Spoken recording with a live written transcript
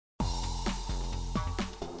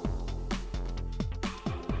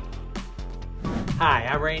Hi,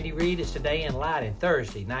 I'm Randy Reed. It's Today in Lighting,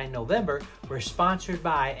 Thursday, 9 November. We're sponsored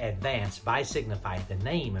by Advanced by Signify, the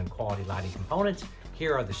name and quality lighting components.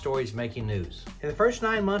 Here are the stories making news. In the first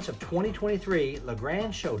 9 months of 2023,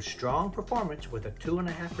 Legrand showed strong performance with a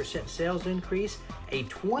 2.5% sales increase, a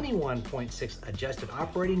 21.6% adjusted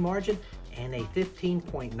operating margin, and a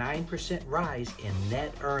 15.9% rise in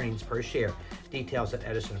net earnings per share. Details at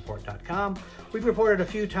edisonreport.com. We've reported a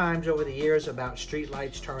few times over the years about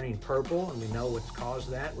streetlights turning purple, and we know what's caused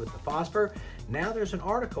that with the phosphor. Now there's an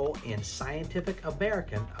article in Scientific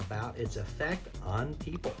American about its effect on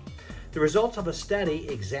people. The results of a study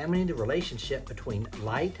examining the relationship between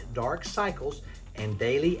light-dark cycles and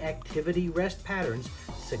daily activity rest patterns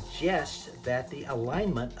suggests that the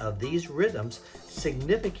alignment of these rhythms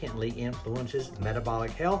significantly influences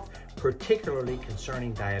metabolic health, particularly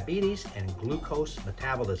concerning diabetes and glucose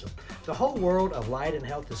metabolism. The whole world of light and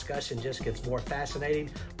health discussion just gets more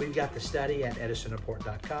fascinating. We've got the study at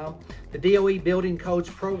edisonreport.com. The DOE Building Codes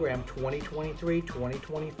Program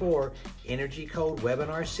 2023-2024 Energy Code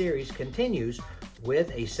webinar series continues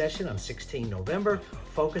with a session on 16 November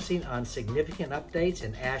focusing on significant updates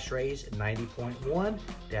in ASHRAE's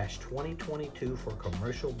 90.1-2022 for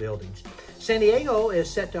commercial buildings. San Diego is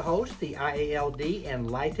set to host the IALD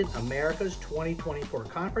Enlighten America's 2024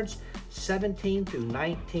 conference, 17 through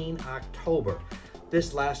 19 October.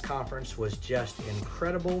 This last conference was just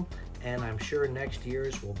incredible, and I'm sure next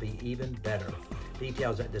year's will be even better.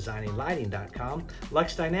 Details at designinglighting.com.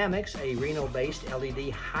 Lux Dynamics, a Reno-based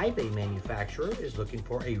LED high bay manufacturer, is looking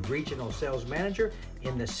for a regional sales manager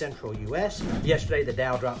in the central U.S. Yesterday, the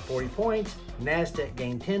Dow dropped 40 points, NASDAQ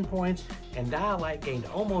gained 10 points, and Dialight gained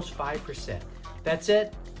almost 5%. That's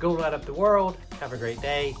it. Go light up the world. Have a great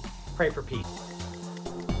day. Pray for peace.